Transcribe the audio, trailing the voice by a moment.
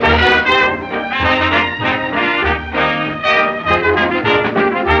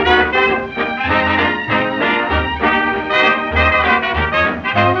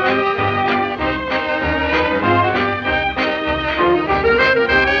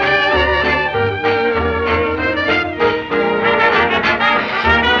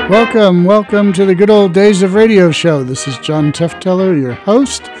Welcome to the Good Old Days of Radio show. This is John Tefteller, your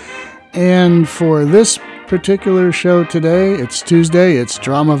host, and for this particular show today, it's Tuesday, it's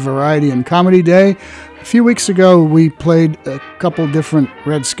Drama, Variety, and Comedy Day. A few weeks ago, we played a couple different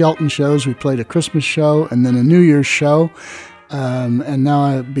Red Skelton shows. We played a Christmas show and then a New Year's show. And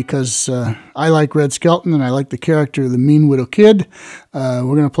now, because I like Red Skelton and I like the character of the Mean Widow Kid, we're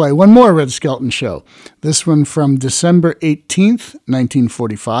going to play one more Red Skelton show. This one from December 18th,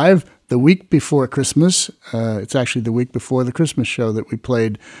 1945, the week before Christmas. It's actually the week before the Christmas show that we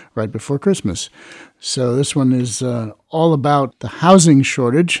played right before Christmas. So this one is all about the housing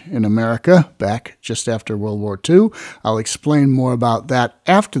shortage in America back just after World War II. I'll explain more about that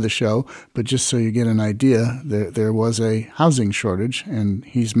after the show, but just so you get an idea, there was a housing shortage, and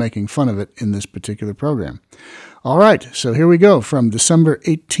he's making fun of it in this particular program. All right, so here we go from December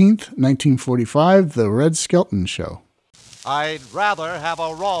 18th, 1945, The Red Skelton Show. I'd rather have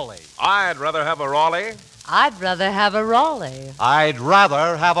a Raleigh. I'd rather have a Raleigh. I'd rather have a Raleigh. I'd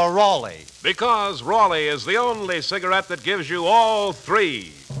rather have a Raleigh. Because Raleigh is the only cigarette that gives you all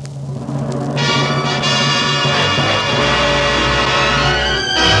three.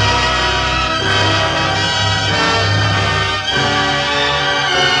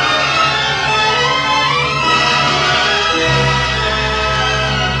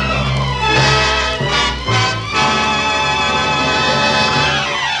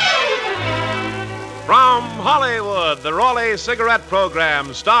 From Hollywood, the Raleigh Cigarette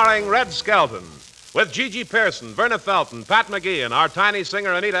Program, starring Red Skelton, with Gigi Pearson, Verna Felton, Pat McGeehan, our tiny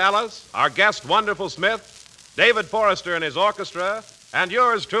singer Anita Ellis, our guest Wonderful Smith, David Forrester and his orchestra, and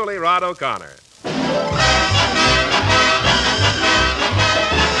yours truly, Rod O'Connor.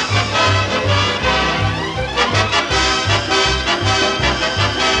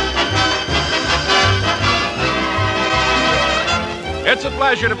 It's a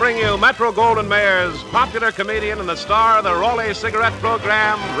pleasure to bring you Metro-Goldwyn-Mayer's popular comedian and the star of the Raleigh Cigarette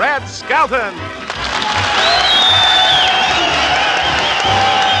Program, Red Skelton.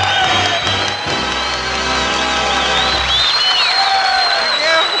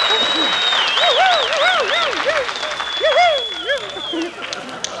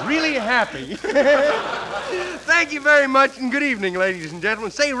 Really happy. Thank you very much, and good evening, ladies and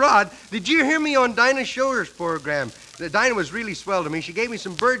gentlemen. Say, Rod, did you hear me on Dinah Shower's program? Dinah was really swell to me. She gave me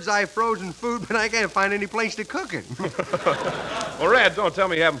some bird's eye frozen food, but I can't find any place to cook it. Well, Red, don't tell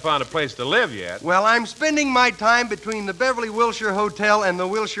me you haven't found a place to live yet. Well, I'm spending my time between the Beverly Wilshire Hotel and the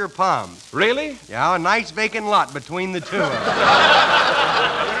Wilshire Palms. Really? Yeah, a nice vacant lot between the two.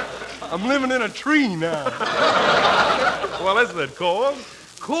 I'm living in a tree now. Well, isn't it cold?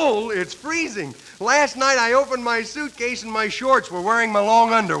 Cool? It's freezing. Last night I opened my suitcase and my shorts were wearing my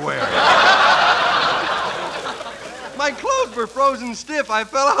long underwear. My clothes were frozen stiff. I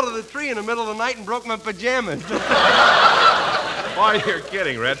fell out of the tree in the middle of the night and broke my pajamas. Why, you're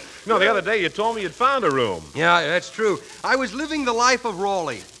kidding, Red. You know, the other day you told me you'd found a room. Yeah, that's true. I was living the life of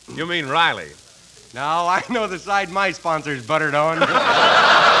Raleigh. You mean Riley? No, I know the side my sponsor's buttered on.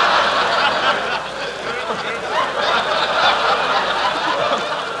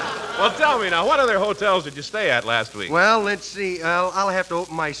 Well, tell me now, what other hotels did you stay at last week? Well, let's see. I'll have to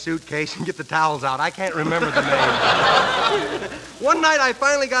open my suitcase and get the towels out. I can't remember the name. One night I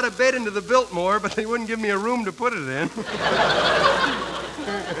finally got a bed into the Biltmore, but they wouldn't give me a room to put it in.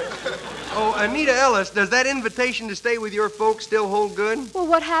 Oh, Anita Ellis, does that invitation to stay with your folks still hold good? Well,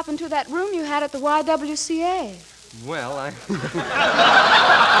 what happened to that room you had at the YWCA? Well,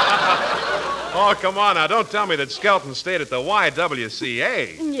 Oh, come on now. Don't tell me that Skelton stayed at the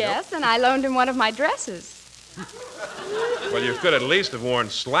YWCA. Yes, and I loaned him one of my dresses. Well, you could at least have worn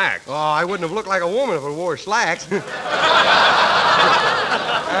slacks. Oh, I wouldn't have looked like a woman if I wore slacks. I'm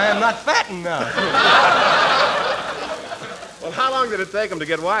not fat enough. Well, how long did it take him to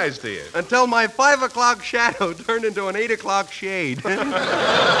get wise to you? Until my 5 o'clock shadow turned into an 8 o'clock shade.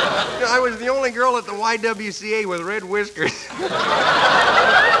 I was the only girl at the YWCA with red whiskers.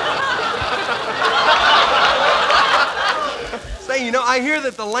 Say, you know, I hear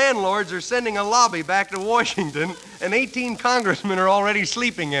that the landlords are sending a lobby back to Washington, and 18 congressmen are already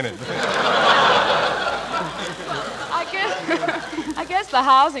sleeping in it. I guess the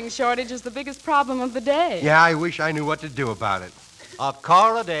housing shortage is the biggest problem of the day. Yeah, I wish I knew what to do about it. A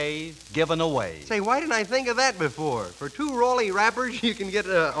car a day given away. Say, why didn't I think of that before? For 2 Raleigh wrappers, you can get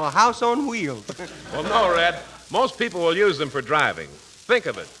a house on wheels. Well, no, Red. Most people will use them for driving. Think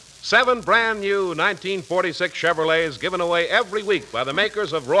of it. 7 brand new 1946 Chevrolets given away every week by the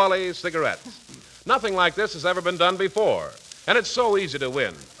makers of Raleigh cigarettes. Nothing like this has ever been done before, and it's so easy to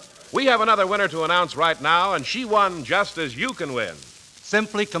win. We have another winner to announce right now, and she won just as you can win.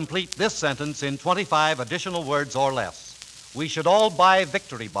 Simply complete this sentence in 25 additional words or less. We should all buy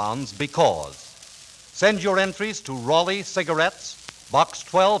victory bonds because. Send your entries to Raleigh Cigarettes, Box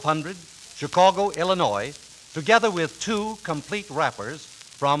 1200, Chicago, Illinois, together with 2 complete wrappers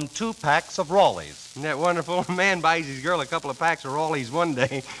from 2 packs of Raleighs. Isn't that wonderful? A man buys his girl a couple of packs of Raleighs one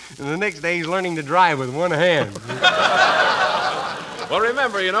day, and the next day he's learning to drive with one hand. Well,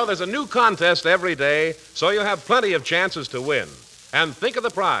 remember, there's a new contest every day, so you have plenty of chances to win. And think of the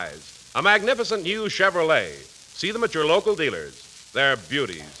prize, a magnificent new Chevrolet. See them at your local dealers. They're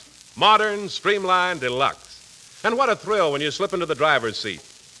beauties, modern, streamlined, deluxe. And what a thrill when you slip into the driver's seat.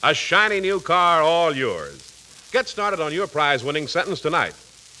 A shiny new car, all yours. Get started on your prize-winning sentence tonight.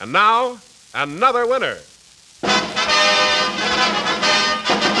 And now, another winner.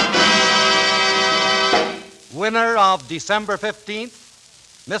 Winner of December 15th,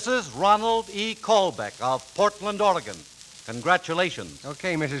 Mrs. Ronald E. Colbeck of Portland, Oregon. Congratulations.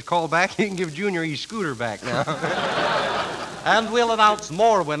 Okay, Mrs. Callback, you can give Junior his scooter back now. And we'll announce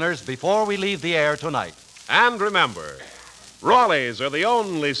more winners before we leave the air tonight. And remember, Raleighs are the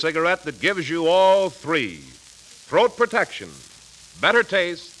only cigarette that gives you all 3. Throat protection, better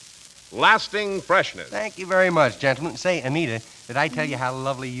taste, lasting freshness. Thank you very much, gentlemen. Say, Anita, did I tell you how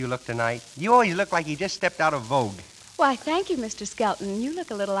lovely you look tonight? You always look like you just stepped out of Vogue. Why, thank you, Mr. Skelton. You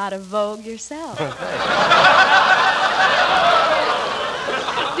look a little out of vogue yourself.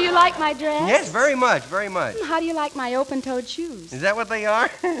 Do you like my dress? Yes, very much, very much. How do you like my open-toed shoes? Is that what they are?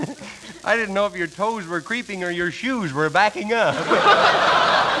 I didn't know if your toes were creeping or your shoes were backing up.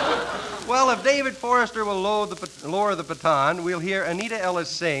 Well, if David Forrester will lower the baton, we'll hear Anita Ellis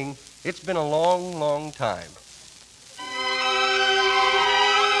sing, "It's Been a Long, Long Time."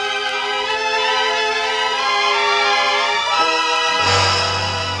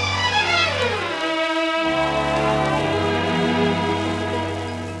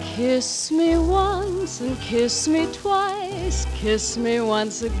 Kiss me once and kiss me twice, kiss me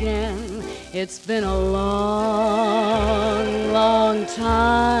once again. It's been a long, long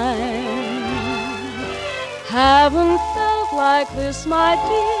time. Haven't felt like this, my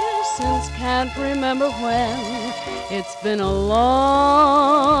dear, since can't remember when. It's been a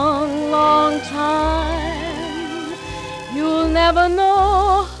long, long time. You'll never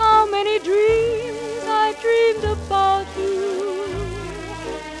know how many dreams I dreamed about you,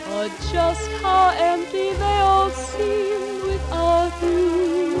 or just how empty they all seem without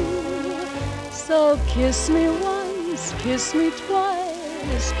you. So kiss me once, kiss me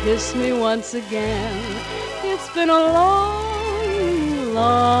twice, kiss me once again. It's been a long,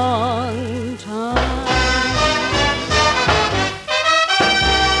 long time.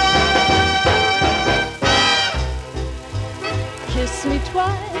 Kiss me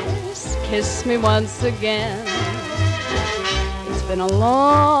twice, kiss me once again. It's been a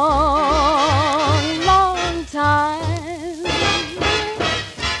long, long time.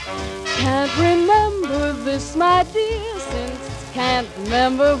 Can't remember this, my dear, since can't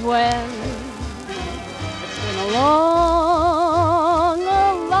remember when. It's been a long,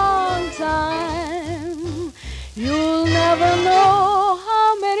 long time. You'll never know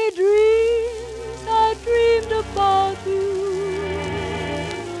how many dreams I dreamed about you,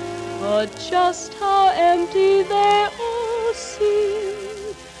 or just how empty they all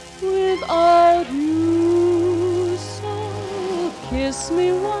seem without you. So kiss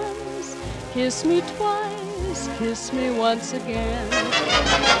me once, kiss me twice, kiss me once again.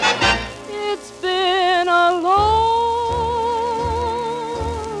 It's been a long,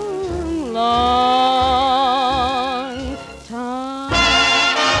 long time.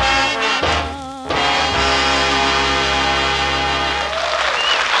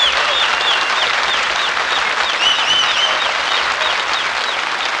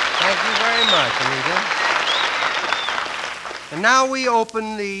 Thank you very much, Anita. And now we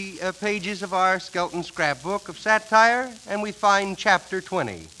open the pages of our Skelton scrapbook of satire, and we find Chapter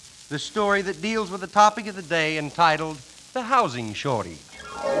 20, the story that deals with the topic of the day entitled The Housing Shortage.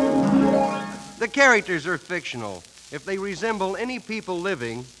 The characters are fictional. If they resemble any people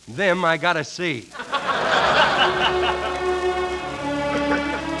living, them I gotta see.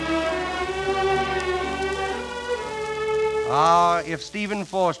 If Stephen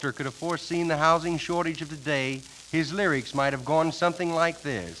Foster could have foreseen the housing shortage of today, his lyrics might have gone something like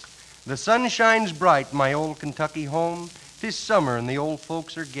this. The sun shines bright in my old Kentucky home. 'Tis summer and the old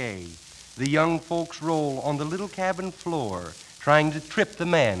folks are gay. The young folks roll on the little cabin floor, trying to trip the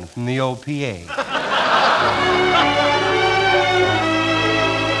man from the OPA.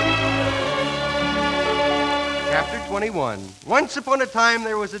 Chapter 21. Once upon a time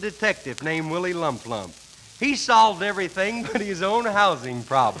there was a detective named Willie Lump Lump. He solved everything but his own housing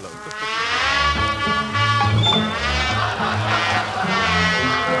problem.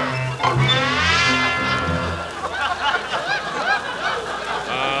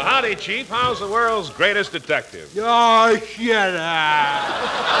 Howdy, Chief. How's the world's greatest detective? Oh, shut up.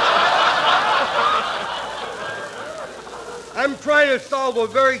 I'm trying to solve a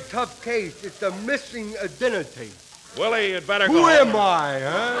very tough case. It's a missing identity. Willie, you'd better go Who home. am I,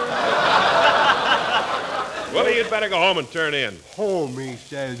 huh? Willie, you'd better go home and turn in. Home, he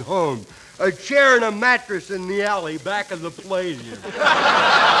says, home. A chair and a mattress in the alley back of the Palladium.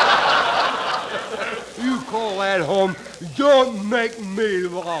 You call that home? Don't make me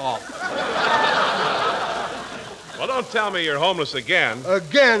laugh. Well, don't tell me you're homeless again.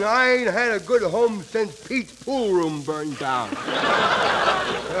 Again, I ain't had a good home since Pete's pool room burned down.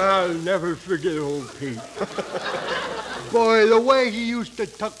 I'll never forget old Pete. Boy, the way he used to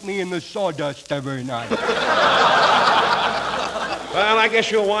tuck me in the sawdust every night. Well, I guess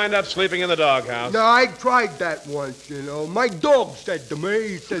you'll wind up sleeping in the doghouse. Now, I tried that once, you know. My dog said to me,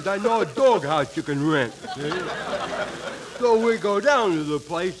 he says, I know a doghouse you can rent. See? So we go down to the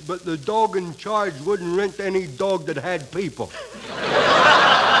place, but the dog in charge wouldn't rent any dog that had people.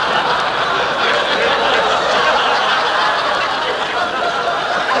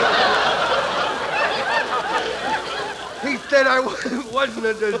 He said I wasn't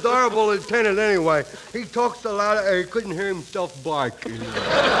a desirable lieutenant anyway. He talks so loud he couldn't hear himself bark. You know.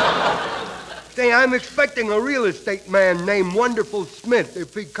 Say, I'm expecting a real estate man named Wonderful Smith.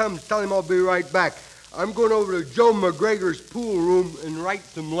 If he comes, tell him I'll be right back. I'm going over to Joe McGregor's pool room and write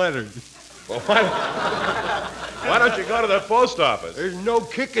some letters. Well, why don't you go to the post office? There's no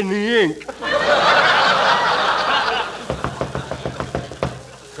kick in the ink.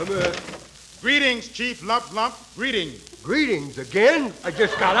 Come here. Greetings, Chief Lump Lump. Greetings. Greetings again? I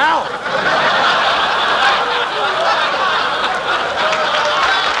just got out.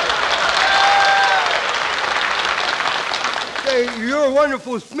 Say, you're a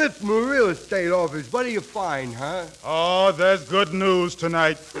Wonderful Smith from a real estate office. What do you find, huh? Oh, there's good news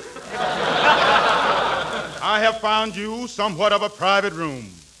tonight. I have found you somewhat of a private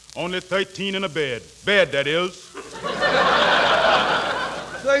room. Only 13 in a bed. Bed, that is.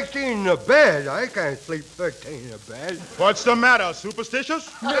 13 in a bed? I can't sleep 13 in a bed. What's the matter, superstitious?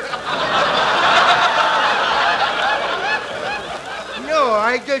 No,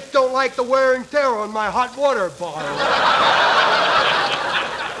 I just don't like the wear and tear on my hot water bottle.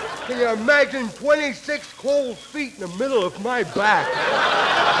 Can you imagine 26 cold feet in the middle of my back?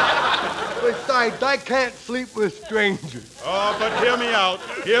 Besides, I can't sleep with strangers. Oh, but hear me out.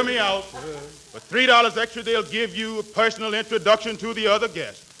 Hear me out. For $3 extra, they'll give you a personal introduction to the other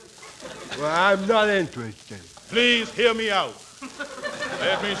guests. Well, I'm not interested. Please hear me out.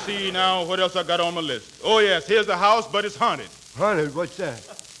 Let me see now what else I got on my list. Oh, yes, here's a house, but it's haunted. Haunted? What's that?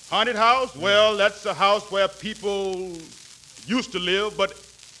 Haunted house? Well, that's a house where people used to live, but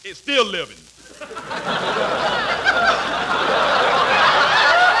it's still living.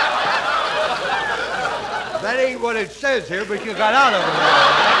 That ain't what it says here, but you got out of it.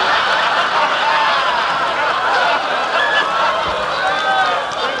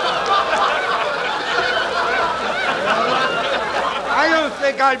 I don't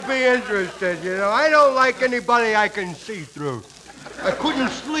think I'd be interested, you know. I don't like anybody I can see through. I couldn't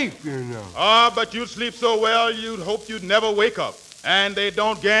sleep, you know. Ah, but you'd sleep so well, you'd hope you'd never wake up. And they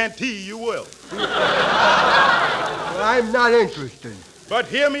don't guarantee you will. Well, I'm not interested. But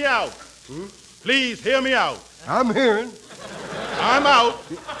hear me out. Please hear me out. I'm hearing. I'm out.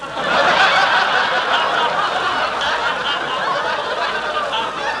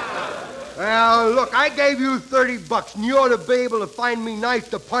 Well, look, I gave you $30, and you ought to be able to find me a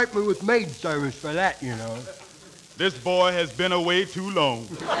nice apartment with maid service for that, you know. This boy has been away too long.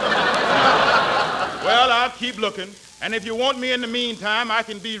 Well, I'll keep looking. And if you want me in the meantime, I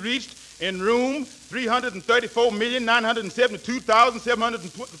can be reached in room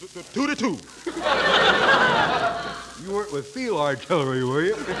 334,972,722. You weren't with field artillery, were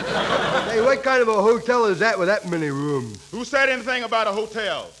you? Hey, what kind of a hotel is that with that many rooms? Who said anything about a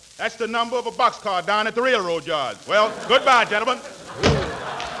hotel? That's the number of a boxcar down at the railroad yards. Well, goodbye, gentlemen.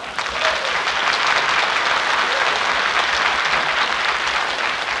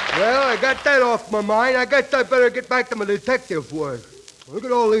 Well, I got that off my mind. I guess I better get back to my detective work. Look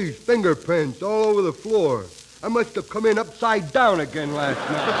at all these fingerprints all over the floor. I must have come in upside down again last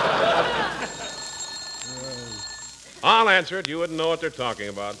night. I'll answer it. You wouldn't know what they're talking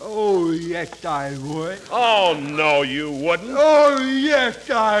about. Oh, yes, I would. Oh, no, you wouldn't. Oh,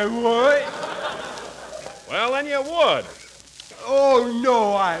 yes, I would. Well, then you would. Oh,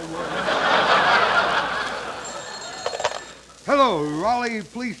 no, I Hello, Raleigh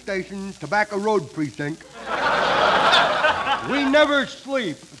Police Station, Tobacco Road Precinct. We never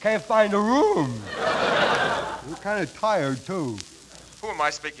sleep. Can't find a room. We're kind of tired, too. Who am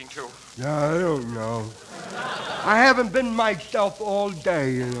I speaking to? I don't know. I haven't been myself all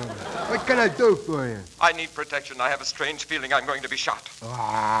day, you know. What can I do for you? I need protection. I have a strange feeling I'm going to be shot.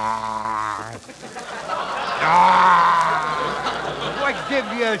 What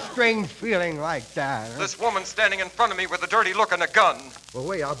gives you a strange feeling like that? Huh? This woman standing in front of me with a dirty look and a gun. Well,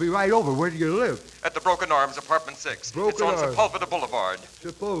 wait, I'll be right over. Where do you live? At the Broken Arms, apartment 6. Broken it's on Arms. Sepulveda Boulevard.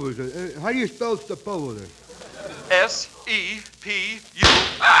 Sepulveda. How do you spell Sepulveda? S-E-P-U.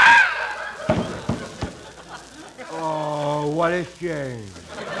 Oh, what a shame.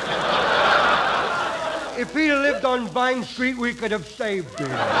 If he'd lived on Vine Street, we could have saved him.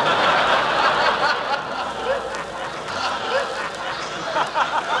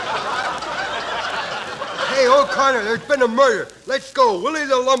 Hey, O'Connor, there's been a murder. Let's go. Willie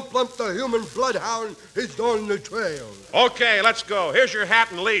the Lump Lump, the human bloodhound, is on the trail. Okay, let's go. Here's your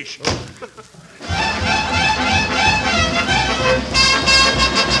hat and leash.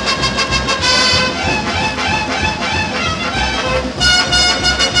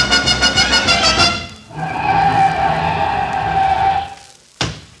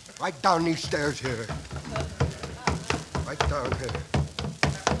 Right down these stairs here. Right down here.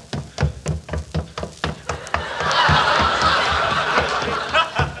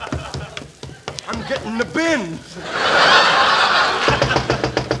 I'm getting the bins.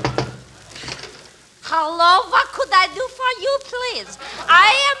 Hello, what could I do for you, please?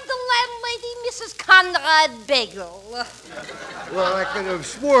 I am the landlady, Mrs. Conrad Bagel. Well, I could have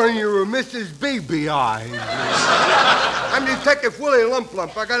sworn you were Mrs. Beebe Eyes. I'm Detective Willie Lump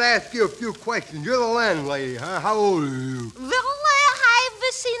Lump. I gotta ask you a few questions. You're the landlady, huh? How old are you? Well, I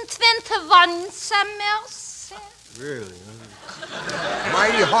have seen 21 summers. Really?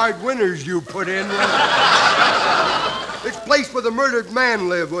 Mighty hard winters you put in. This place where the murdered man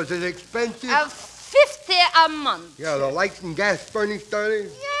lived, was it expensive? 50 a month. Yeah, the lights and gas furnished, are they?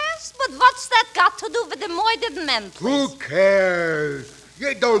 Yes, but what's that got to do with the murdered man, please? Who cares?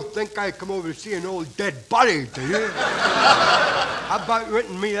 You don't think I come over to see an old dead body, do you? How about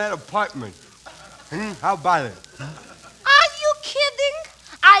renting me that apartment? How about it? Are you kidding?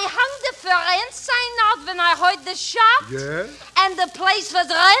 I hung the for rent sign out when I heard the shot. Yeah? And the place was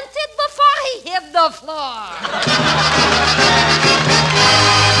rented before he hit the floor.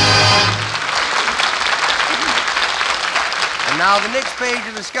 And now the next page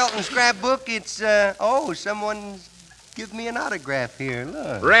of the Skelton scrapbook, it's, someone's give me an autograph here.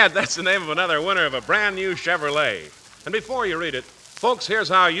 Look. Red, that's the name of another winner of a brand new Chevrolet. And before you read it, folks, here's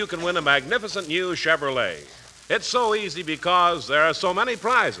how you can win a magnificent new Chevrolet. It's so easy because there are so many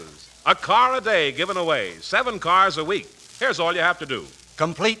prizes. A car a day given away, 7 cars a week. Here's all you have to do.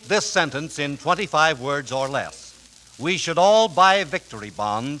 Complete this sentence in 25 words or less. We should all buy victory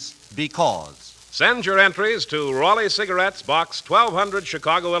bonds because. Send your entries to Raleigh Cigarettes, Box 1200,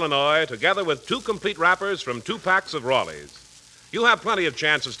 Chicago, Illinois, together with 2 complete wrappers from 2 packs of Raleighs. You have plenty of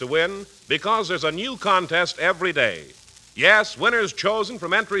chances to win because there's a new contest every day. Yes, winners chosen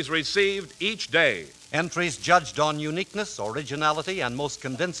from entries received each day. Entries judged on uniqueness, originality, and most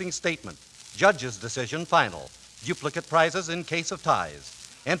convincing statement. Judge's decision final. Duplicate prizes in case of ties.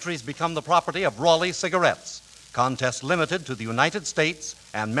 Entries become the property of Raleigh Cigarettes. Contest limited to the United States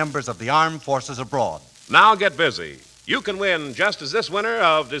and members of the armed forces abroad. Now get busy. You can win just as this winner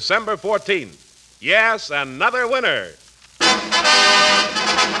of December 14th. Yes, another winner.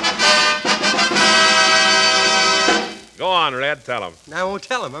 Go on, Red, tell him. I won't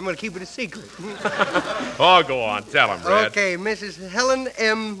tell him. I'm going to keep it a secret. Oh, go on, tell him, Red. Okay, Mrs. Helen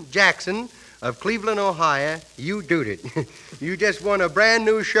M. Jackson of Cleveland, Ohio, you doed it. You just won a brand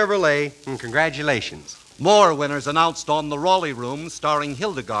new Chevrolet, and congratulations. More winners announced on the Raleigh Room starring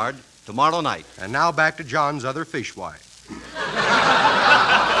Hildegard tomorrow night. And now back to John's other fishwife.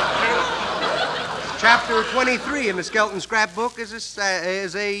 Chapter 23 in the Skelton scrapbook is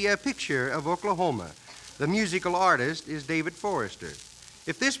a picture of Oklahoma. The musical artist is David Forrester.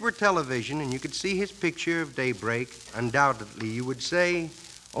 If this were television and you could see his picture of daybreak, undoubtedly you would say,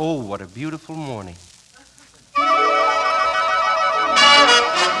 "Oh, what a beautiful morning."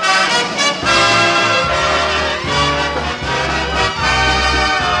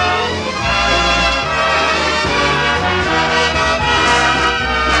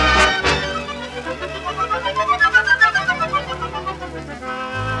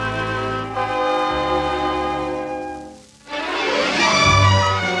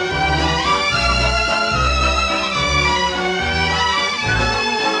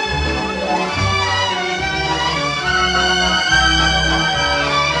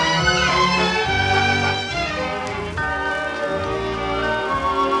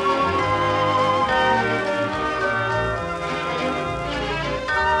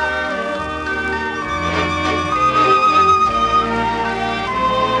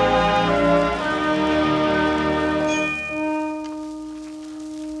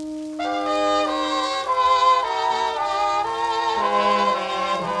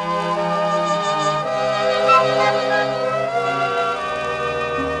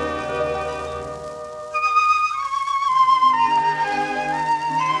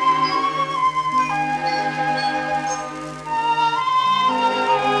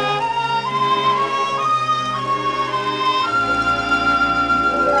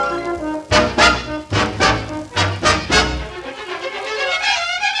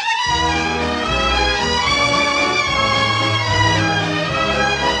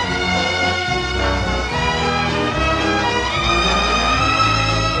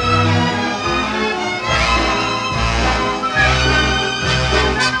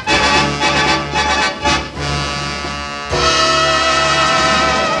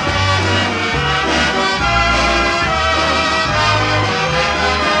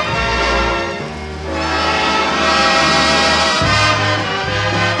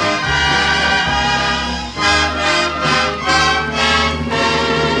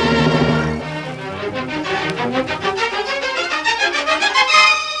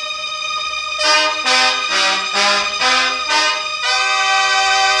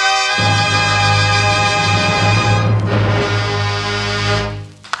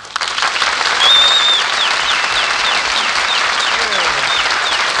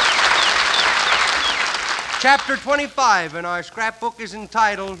 Chapter 25 in our scrapbook is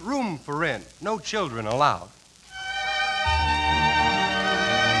entitled Room for Rent. No children allowed.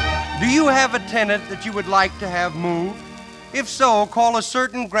 Do you have a tenant that you would like to have moved? If so, call a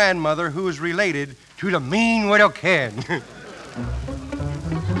certain grandmother who is related to the mean widow Ken.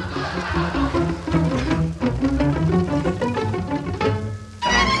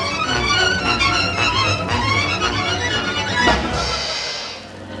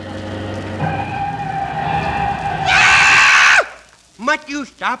 Must you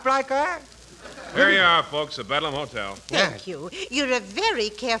stop like that? Here you are, folks, at Bedlam Hotel. Thank you. You're a very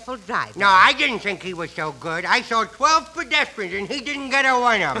careful driver. No, I didn't think he was so good. I saw 12 pedestrians, and he didn't get a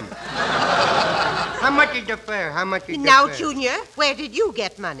one of them. How much is the fare? How much is the Now, fare? Junior, where did you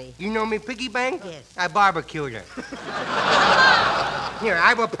get money? You know me piggy bank? Yes. I barbecued it. Here,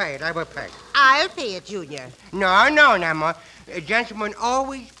 I will pay it. I'll pay it, Junior. No, Nama. A gentleman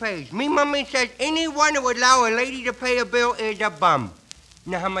always pays. Me mummy says anyone who would allow a lady to pay a bill is a bum.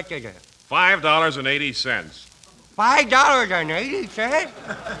 Now, how much is it? $5.80. $5.80?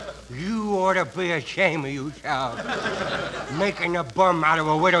 You ought to be ashamed of yourself. Making a bum out of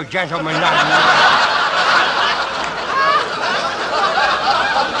a widow gentleman.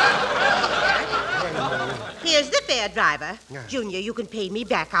 Here's the fare, driver. Yeah. Junior, you can pay me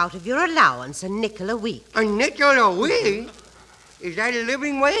back out of your allowance, a nickel a week. A nickel a week? Is that a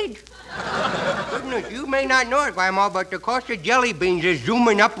living wage? Goodness, you may not know it, Grandma, but the cost of jelly beans is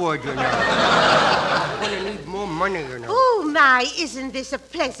zooming upwards, you know. I'm gonna need more money, you know. Oh, my, isn't this a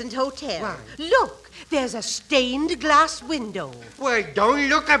pleasant hotel? Right. Look, there's a stained glass window. Well, don't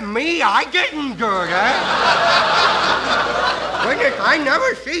look at me. I didn't do that. Goodness, I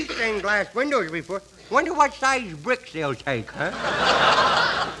never see stained glass windows before. Wonder what size bricks they'll take, huh?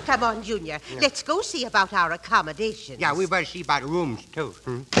 Come on, Junior. Let's go see about our accommodations. Yeah, we better see about rooms, too.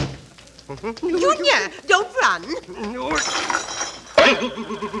 Junior, don't run.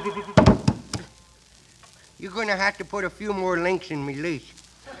 You're gonna have to put a few more links in me leash.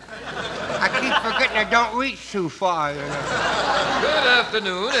 I keep forgetting I don't reach too far, you know. Good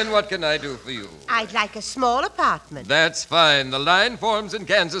afternoon, and what can I do for you? I'd like a small apartment. That's fine. The line forms in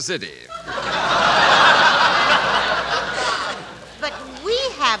Kansas City. But we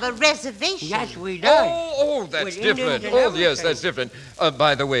have a reservation. Yes, we do. Oh, that's With different. Indians and Oh, yes, everything. that's different.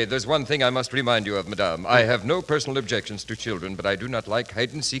 By the way, there's one thing I must remind you of, madame. I have no personal objections to children, but I do not like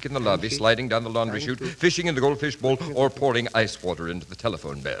hide and seek in the lobby, sliding down the laundry chute, fishing in the goldfish bowl, or pouring ice water into the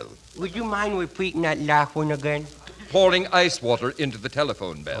telephone bell. Would you mind repeating that last one again? Pouring ice water into the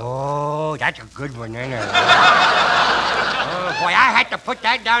telephone bell. Oh, that's a good one, ain't it? Oh, boy, I had to put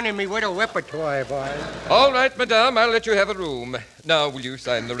that down in me widow repertoire, boy. All right, madame, I'll let you have a room. Now, will you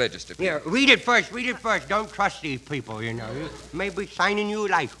sign the register, please? Here, read it first. Don't trust these people, you know. Maybe signing your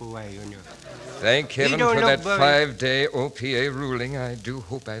life away, you know. Thank heaven don't for look that very- 5-day OPA ruling. I do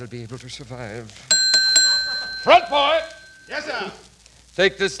hope I'll be able to survive. Front boy! Yes, sir.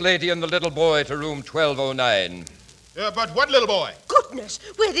 Take this lady and the little boy to room 1209. But what little boy? Goodness,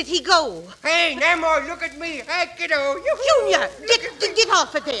 where did he go? Hey, Nemo, look at me. Hey, kiddo. Junior, get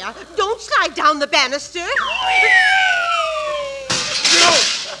off of there. Don't slide down the banister.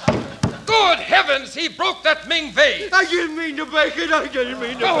 Good heavens, he broke that Ming vase. I didn't mean to break it. Don't cry.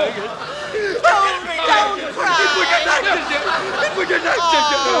 It was an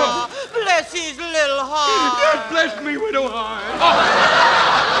accident. Oh, bless his little heart. God bless me, widow heart.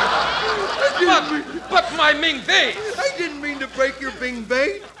 But my Ming vase. I didn't mean to break your bing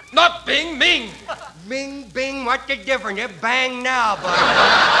bait. Not Bing, Ming. Bing, bing, what's the difference? It bang now, bud.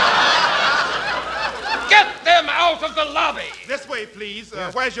 Get them out of the lobby. This way, please.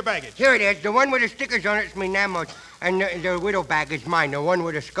 Where's your baggage? Here it is. The one with the stickers on it's me Namos. And the widow bag is mine. The one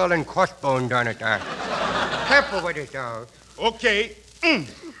with the skull and crossbones on it there. Careful with it, though. Okay.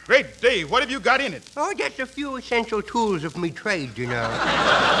 Great day. What have you got in it? Oh, just a few essential tools of me trade, you know.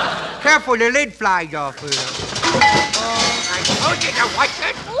 Careful, the lid flies off, you know. Oh, I told you to watch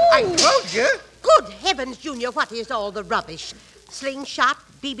it. I told you. Good heavens, Junior, what is all the rubbish? Slingshot,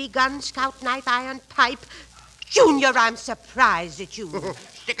 BB gun, scout knife, iron pipe. Junior, I'm surprised at you.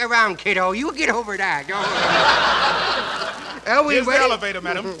 Stick around, kiddo. You get over that. Are we Here's the ready? elevator,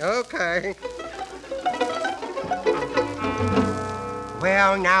 madam. Okay.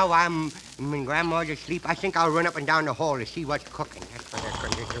 Well, now I'm in Grandma's asleep. I think I'll run up and down the hall to see what's cooking. That's what I'm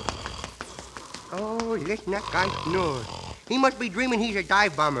going to do. Oh, listen, that guy snores. He must be dreaming he's a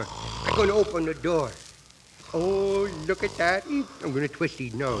dive bomber. I'm going to open the door. Oh, look at that. I'm going to twist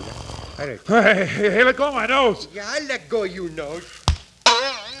his nose. Hey, let go of my nose. Yeah, I'll let go of your nose.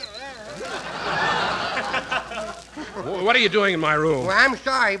 What are you doing in my room? Well, I'm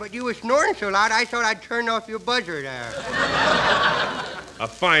sorry, but you were snoring so loud, I thought I'd turn off your buzzer there. A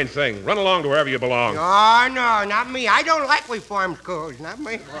fine thing. Run along to wherever you belong. Oh, no, not me. I don't like reform schools, not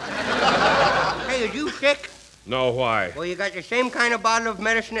me. Hey, are you sick? No, why? Well, you got the same kind of bottle of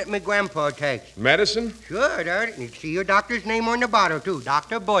medicine that my grandpa takes. Medicine? Sure, there. You see your doctor's name on the bottle, too.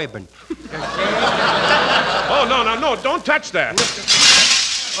 Dr. Boyben. Oh, no. Don't touch that.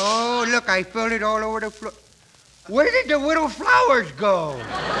 Oh, look, I filled it all over the floor. Where did the little flowers go?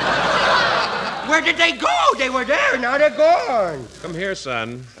 Where did they go? They were there, now they're gone. Come here,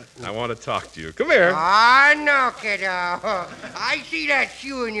 son. I want to talk to you. Come here. Ah, no, kiddo. I see that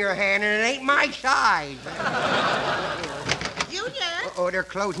shoe in your hand, and it ain't my size. Junior? Oh, they're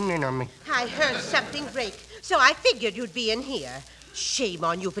closing in on me. I heard something break, so I figured you'd be in here. Shame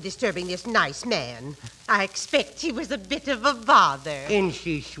on you for disturbing this nice man. I expect he was a bit of a bother. Isn't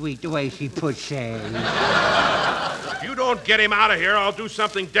she sweet the way she puts things? If you don't get him out of here, I'll do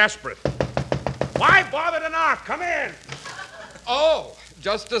something desperate. Why bother to knock? Come in. Oh,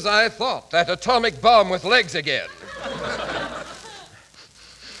 just as I thought. That atomic bomb with legs again.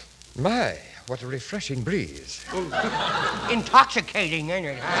 My, what a refreshing breeze. Intoxicating, isn't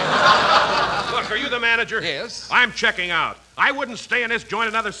it? Look, are you the manager? Yes. I'm checking out. I wouldn't stay in this joint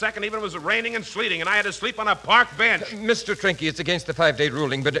another second even if it was raining and sleeting and I had to sleep on a park bench. Mr. Trinky, it's against the 5-day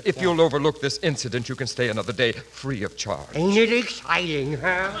ruling, but if you'll overlook this incident, you can stay another day free of charge. Ain't it exciting,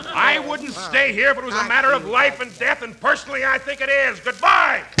 huh? I wouldn't stay here if it was a matter of life and death, and personally I think it is.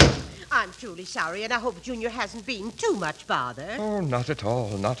 Goodbye! I'm truly sorry, and I hope Junior hasn't been too much bother. Oh, not at all,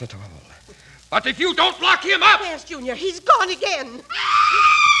 not at all. But if you don't lock him up... Where's Junior? He's gone again.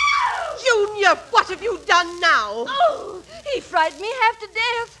 Junior, what have you done now? Oh, he frightened me half to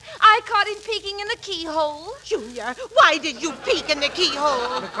death. I caught him peeking in the keyhole. Junior, why did you peek in the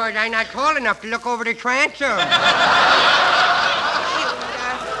keyhole? Because I'm not tall enough to look over the transom.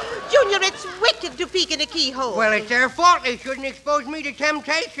 Junior, it's wicked to peek in a keyhole. Well, it's their fault. They shouldn't expose me to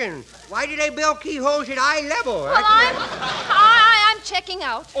temptation. Why do they build keyholes at eye level? Well, I'm checking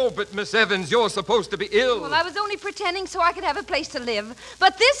out. Oh, but Miss Evans, you're supposed to be ill. Well, I was only pretending so I could have a place to live.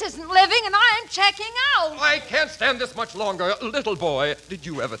 But this isn't living, and I'm checking out. I can't stand this much longer. Little boy, did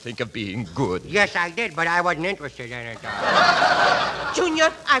you ever think of being good? Yes, I did, but I wasn't interested in it.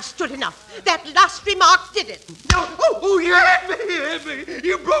 Junior, I've stood enough. That last remark did it. No, oh, you hit me.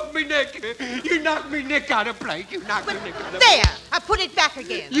 You broke me neck. You knocked me neck out of place. You knocked me neck out of place. There, I put it back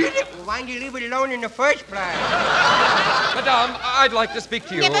again. You did. Well, why didn't you leave it alone in the first place? Madame, I'd like to speak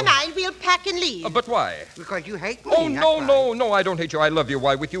to you. Never mind, we'll pack and leave. But why? Because you hate me. Oh, no, I don't hate you. I love you.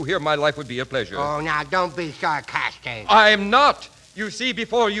 Why, with you here, my life would be a pleasure. Oh, now, don't be sarcastic. I'm not. You see,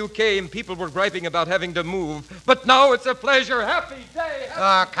 before you came, people were griping about having to move. But now it's a pleasure. Happy day.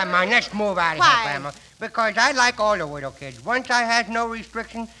 Oh, come on, let's move out of Why? here, Grandma. Because I like all the little kids. Once I have no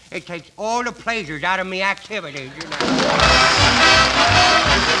restriction, it takes all the pleasures out of me activities, you know.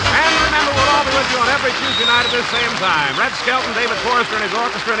 And remember, we'll all be with you on every Tuesday night at this same time. Red Skelton, David Forrester and his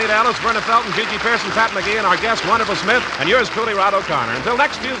orchestra, Anita Ellis, Verna Felton, Gigi Pearson, Pat McGee, and our guest, Wonderful Smith, and yours truly, Rod O'Connor. Until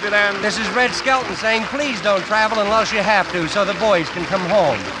next Tuesday, then. This is Red Skelton saying, please don't travel unless you have to, so the boys can come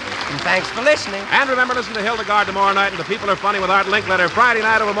home. And thanks for listening. And remember, listen to Hildegard tomorrow night and The People Are Funny with Art Linkletter Friday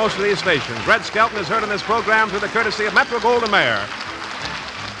night over most of these stations. Red Skelton is heard in this program through the courtesy of Metro Goldwyn Mayer.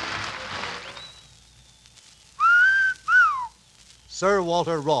 Sir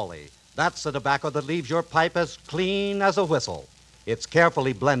Walter Raleigh. That's the tobacco that leaves your pipe as clean as a whistle. It's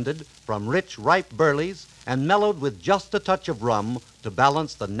carefully blended from rich, ripe burleys and mellowed with just a touch of rum to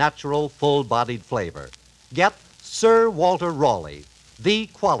balance the natural, full-bodied flavor. Get Sir Walter Raleigh, the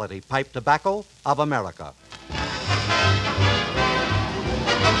quality pipe tobacco of America.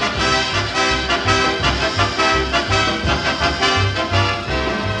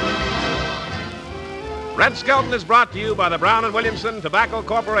 Red Skelton is brought to you by the Brown & Williamson Tobacco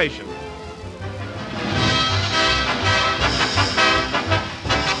Corporation. This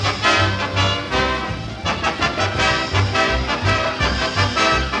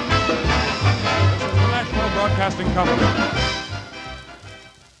is the National Broadcasting Company.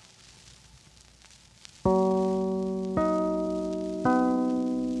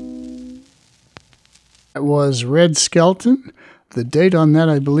 That was Red Skelton. The date on that,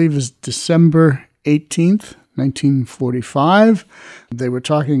 I believe, is December 18th, 1945. They were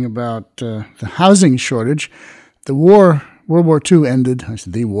talking about the housing shortage. The war, World War II ended. I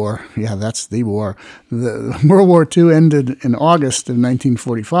said the war. Yeah, that's the war. The World War II ended in August of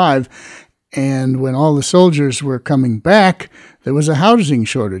 1945. And when all the soldiers were coming back, there was a housing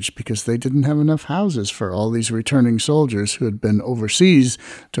shortage because they didn't have enough houses for all these returning soldiers who had been overseas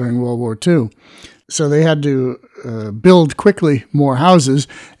during World War II. So they had to build quickly more houses.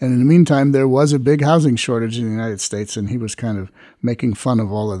 And in the meantime, there was a big housing shortage in the United States, and he was kind of making fun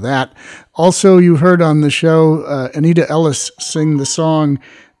of all of that. Also, you heard on the show Anita Ellis sing the song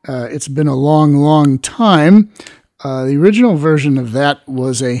It's Been a Long, Long Time. The original version of that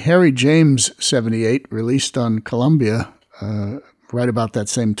was a Harry James 78 released on Columbia right about that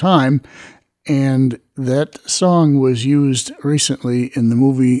same time. And that song was used recently in the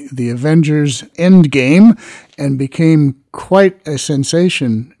movie The Avengers Endgame and became quite a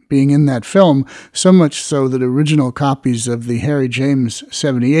sensation being in that film, so much so that original copies of the Harry James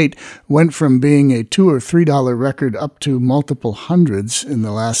 78 went from being a $2 or $3 record up to multiple hundreds in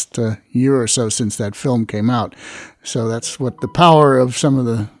the last year or so since that film came out. So that's what the power of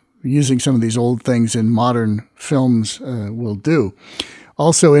using some of these old things in modern films will do.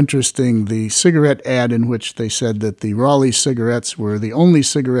 Also interesting, the cigarette ad in which they said that the Raleigh cigarettes were the only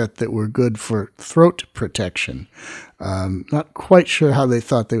cigarette that were good for throat protection. Not quite sure how they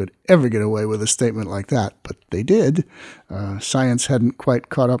thought they would ever get away with a statement like that, but they did. Science hadn't quite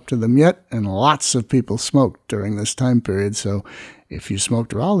caught up to them yet, and lots of people smoked during this time period. So if you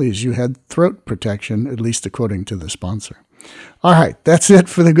smoked Raleighs, you had throat protection, at least according to the sponsor. All right, that's it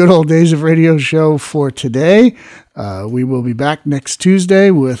for the Good Old Days of Radio show for today. We will be back next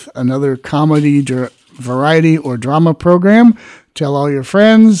Tuesday with another comedy, variety, or drama program. Tell all your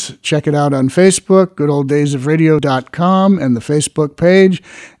friends. Check it out on Facebook, goodolddaysofradio.com, and the Facebook page.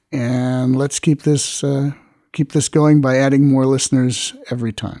 And let's keep this going by adding more listeners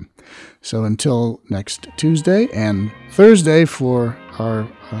every time. So until next Tuesday and Thursday for our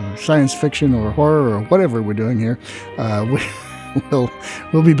science fiction or horror or whatever we're doing here,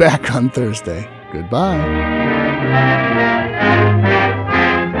 we'll be back on Thursday. Goodbye.